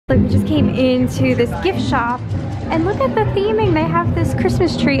Like, we just came into this gift shop and look at the theming. They have this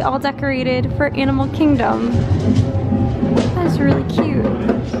Christmas tree all decorated for Animal Kingdom. That's really cute.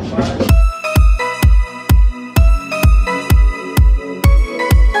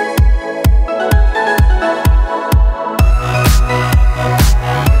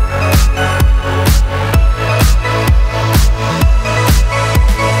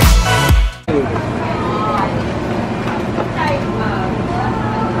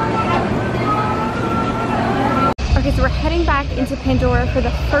 Okay, so we're heading back into Pandora for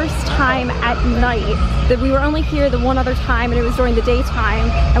the first time at night. That we were only here the one other time and it was during the daytime.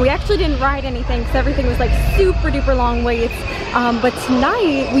 And we actually didn't ride anything because everything was like super duper long waits. But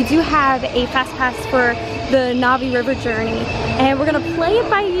tonight we do have a fast pass for the Navi River journey. And we're gonna play it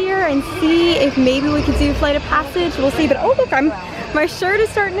by ear and see if maybe we could do Flight of Passage. We'll see, but oh look, my shirt is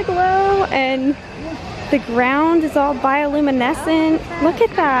starting to glow and the ground is all bioluminescent. Look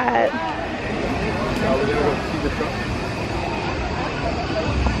at that.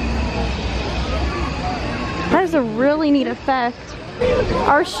 That is a really neat effect.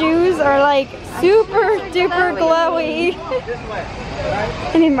 Our shoes are like super duper glowy.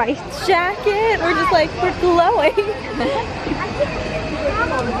 And in my jacket, we're just like, we're glowing.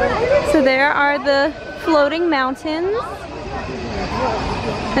 So there are the floating mountains.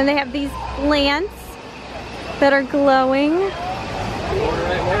 And they have these plants that are glowing.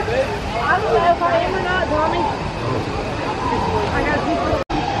 I don't know if I am or not, Tommy. I got people.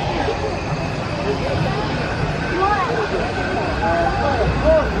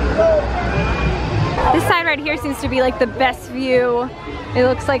 This side right here seems to be like the best view, it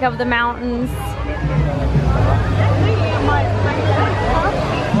looks like, of the mountains.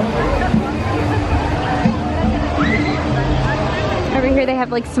 Over here they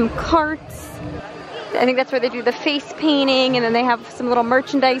have like some carts. I think that's where they do the face painting, and then they have some little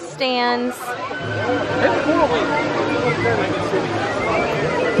merchandise stands.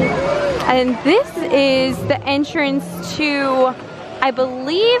 And this is the entrance to, I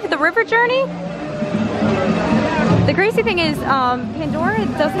believe, the river journey. The crazy thing is, Pandora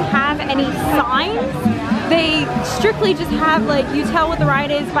doesn't have any signs. They strictly just have, like, you tell what the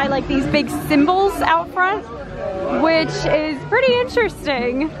ride is by like these big symbols out front, which is pretty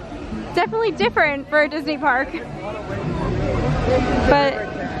interesting. Definitely different for a Disney park. But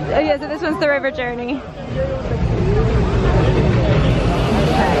yeah, so this one's the river journey. 2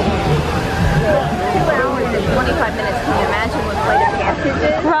 hours and 25 minutes. Can you imagine what Flight of Passage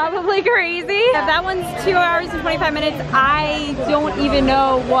is? Probably crazy. If that one's 2 hours and 25 minutes, I don't even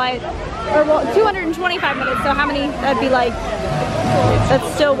know what, or well, 225 minutes, so how many, that'd be like, that's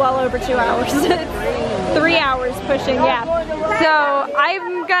still well over 2 hours. 3 hours pushing, yeah. So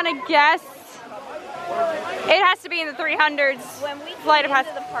I'm gonna guess it has to be in the 300s. When we came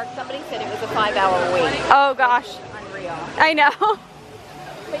into the park, somebody said it was a 5-hour wait. Oh gosh. Unreal. I know.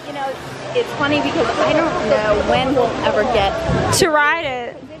 But you know, it's funny because I don't know when we'll ever get to ride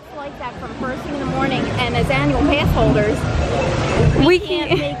it. It's like that from first thing in the morning, and as annual pass holders, we can't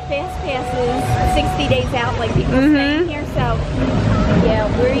make fast passes 60 days out like people staying here, so yeah,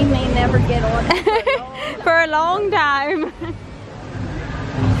 we may never get on for a long time.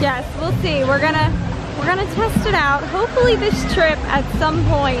 Yes, we'll see. We're gonna test it out. Hopefully this trip at some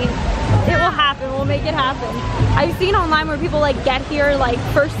point it will happen. We'll make it happen. I've seen online where people like get here like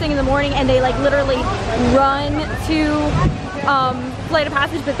first thing in the morning and they like literally run to Flight of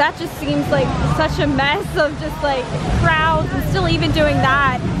Passage, but that just seems like such a mess of just like crowds, and still even doing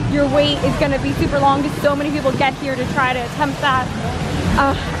that, your wait is gonna be super long because so many people get here to try to attempt that.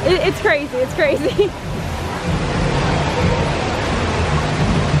 It's crazy, it's crazy.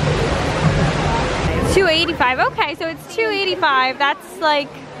 $285. Okay, so it's $285. That's like,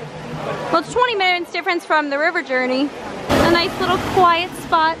 well, it's 20 minutes difference from the river journey. A nice little quiet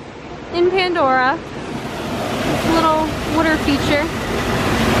spot in Pandora. Little water feature.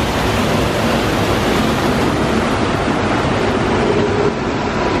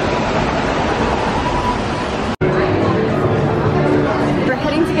 We're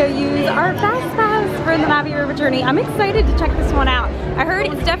heading to go use our fast pass for the Navi River journey. I'm excited to check this one out. I heard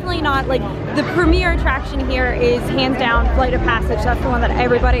it's definitely not like the premier attraction here is hands down Flight of Passage. That's the one that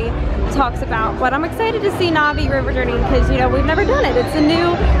everybody talks about. But I'm excited to see Navi River journey because, you know, we've never done it. It's a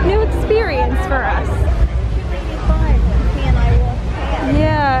new experience for us.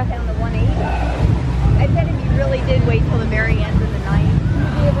 Yeah. Down to 180. I bet if you really did wait till the very end of the night,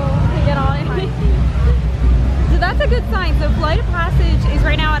 you'd be able to get on it. So that's a good sign. So Flight of Passage is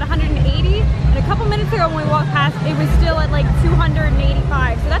right now at 180, and a couple minutes ago when we walked past, it was still at like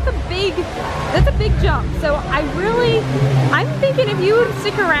 285. So that's a big jump. So I'm thinking if you would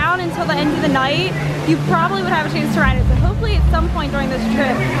stick around until the end of the night, you probably would have a chance to ride it. So hopefully at some point during this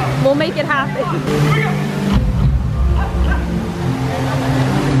trip, we'll make it happen.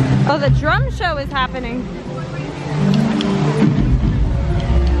 Oh, the drum show is happening.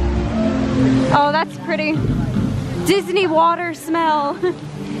 Oh, that's pretty. Disney water smell.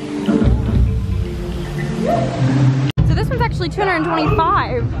 So this one's actually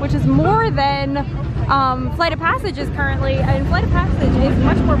 $225, which is more than Flight of Passage is currently, and Flight of Passage is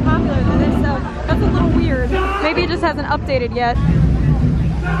much more popular than this, so that's a little weird. Maybe it just hasn't updated yet. So,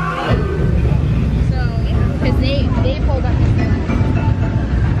 yeah, because they pulled up this thing.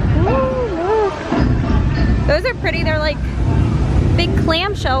 Ooh, look. Those are pretty. They're like big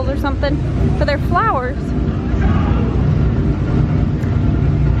clamshells or something for their flowers.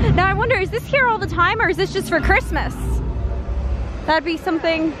 Now I wonder, is this here all the time or is this just for Christmas? That'd be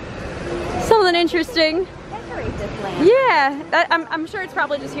something interesting. Decorate this land. Yeah, I'm sure it's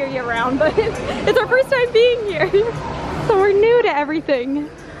probably just here year round, but it's our first time being here. So we're new to everything.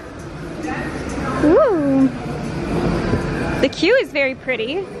 Ooh. The queue is very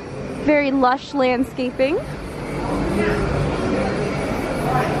pretty. Very lush landscaping.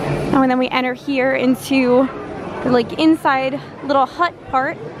 Oh, and then we enter here into the like inside little hut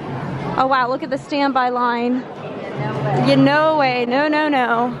part. Oh wow, look at the standby line. Yeah, no way, no.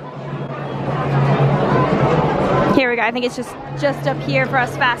 Here we go, I think it's just up here for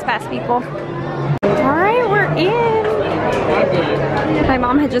us fast pass people. All right, we're in. My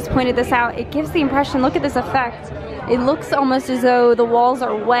mom had just pointed this out. It gives the impression, look at this effect. It looks almost as though the walls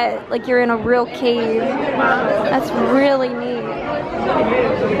are wet, like you're in a real cave. That's really neat.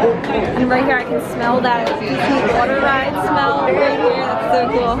 And right here I can smell that Disney water ride smell right here. That's so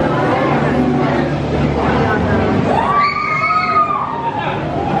cool.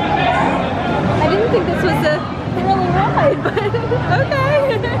 I didn't think this was a thrilling ride, but okay.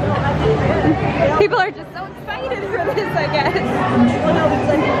 People are just so excited for this, I guess.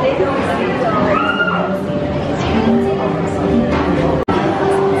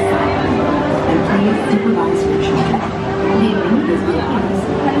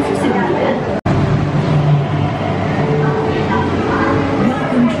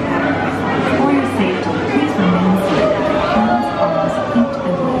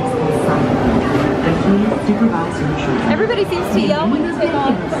 Everybody seems to yell when you take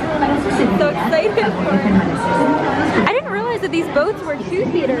off. I'm so excited for it. I didn't realize that these boats were 2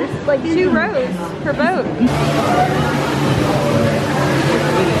 theaters, like 2 rows per boat.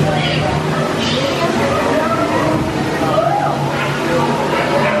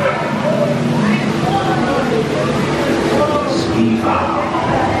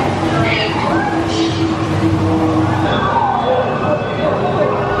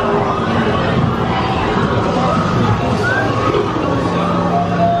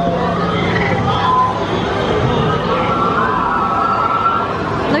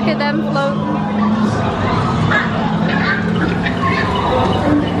 Look at them floating.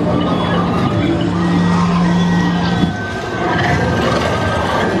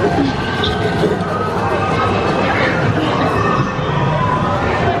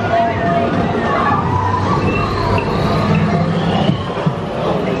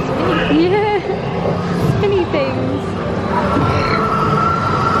 Yeah, spinny things.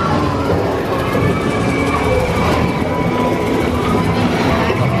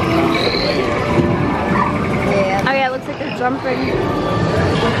 Oh yeah, it looks like they're jumping.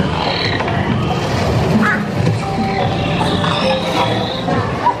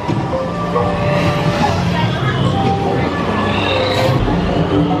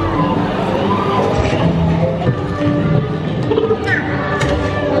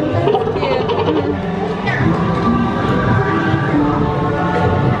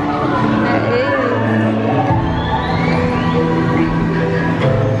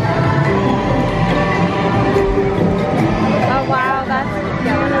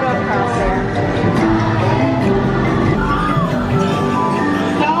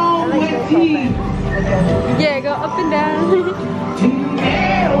 Yeah, go up and down.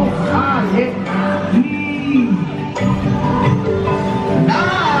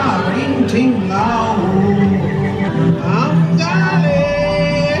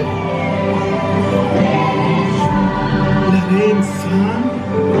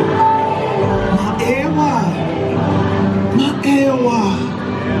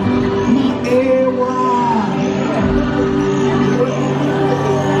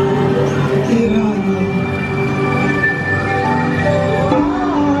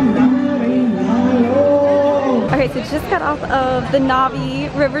 of the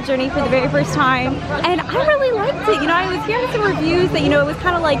Navi river journey for the very first time, and I really liked it. You know, I was hearing some reviews that, you know, it was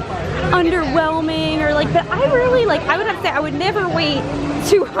kind of like underwhelming or like, but I really like, I would have to say I would never wait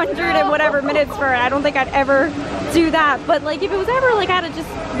 200 and whatever minutes for it. I don't think I'd ever do that, but like if it was ever like at a just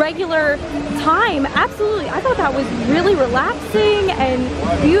regular time, absolutely. I thought that was really relaxing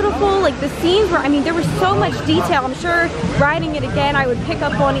and beautiful. Like the scenes were, I mean, there was so much detail. I'm sure riding it again I would pick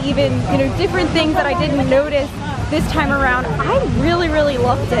up on even, you know, different things that I didn't notice this time around. I really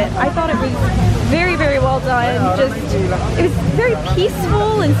loved it. I thought it was very well done. Just, it was very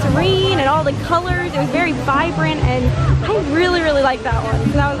peaceful and serene, and all the colors, it was very vibrant, and I really liked that one.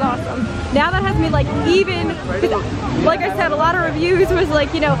 So that was awesome. Now that has me like even, like I said, a lot of reviews was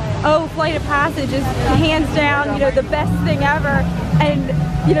like, you know, oh, Flight of Passage is hands down, you know, the best thing ever, and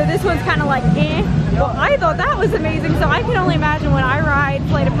you know, this one's kind of like eh. Well, I thought that was amazing, so I can only imagine when I ride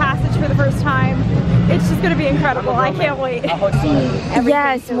Flight of Passage for the first time, it's just gonna be incredible. I can't wait.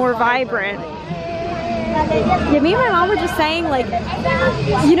 Yes, more vibrant. Yeah, me and my mom were just saying, like,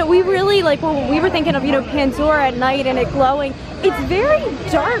 you know, we really, like, when we were thinking of, you know, Pandora at night and it glowing, it's very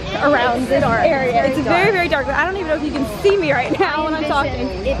dark around this area. It's very dark. I don't even know if you can see me right now when I'm talking.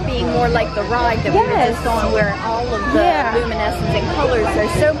 It being more like the ride that we were just on, where all of the luminescence and colors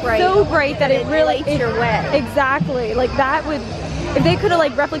are so bright. So bright that it really lights your way. Exactly. Like that would, if they could have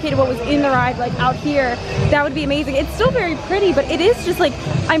like replicated what was in the ride like out here, that would be amazing. It's still very pretty, but it is just like,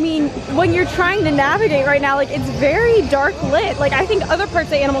 I mean, when you're trying to navigate right now, like it's very dark lit. Like I think other parts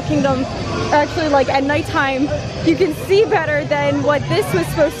of Animal Kingdom actually, like at nighttime, you can see better than what this was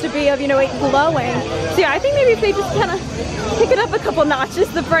supposed to be of, you know, it glowing. So yeah, I think maybe if they just kind of kick it up a couple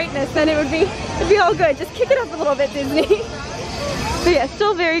notches, the brightness, then it'd be all good. Just kick it up a little bit, Disney. But yeah,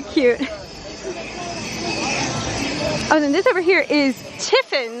 still very cute. Oh, and then this over here is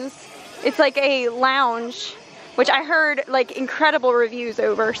Tiffin's. It's like a lounge, which I heard like incredible reviews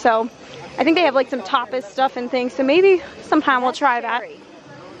over. So I think they have like some tapas stuff and things. So maybe sometime we'll try that.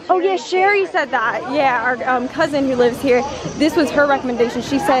 Oh yeah, Sherry said that. Yeah, our cousin who lives here, this was her recommendation.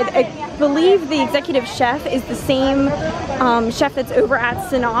 She said, I believe the executive chef is the same chef that's over at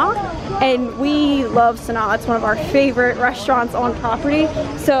Sanaa, and we love Sanaa. It's one of our favorite restaurants on property.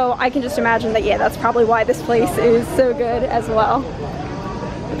 So I can just imagine that, yeah, that's probably why this place is so good as well.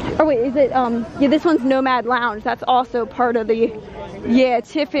 Oh wait, is it, yeah, this one's Nomad Lounge. That's also part of the, yeah,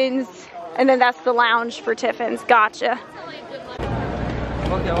 Tiffin's, and then that's the lounge for Tiffin's. Gotcha.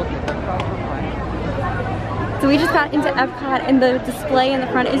 So we just got into Epcot, and the display in the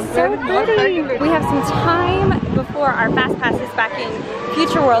front is so pretty. We have some time before our fast passes back in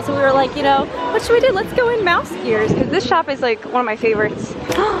Future World, so we were like, you know, what should we do? Let's go in Mouse Gears, because this shop is like one of my favorites.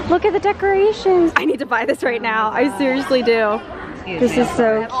 Look at the decorations. I need to buy this right now. I seriously do. This is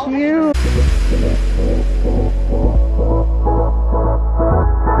so cute.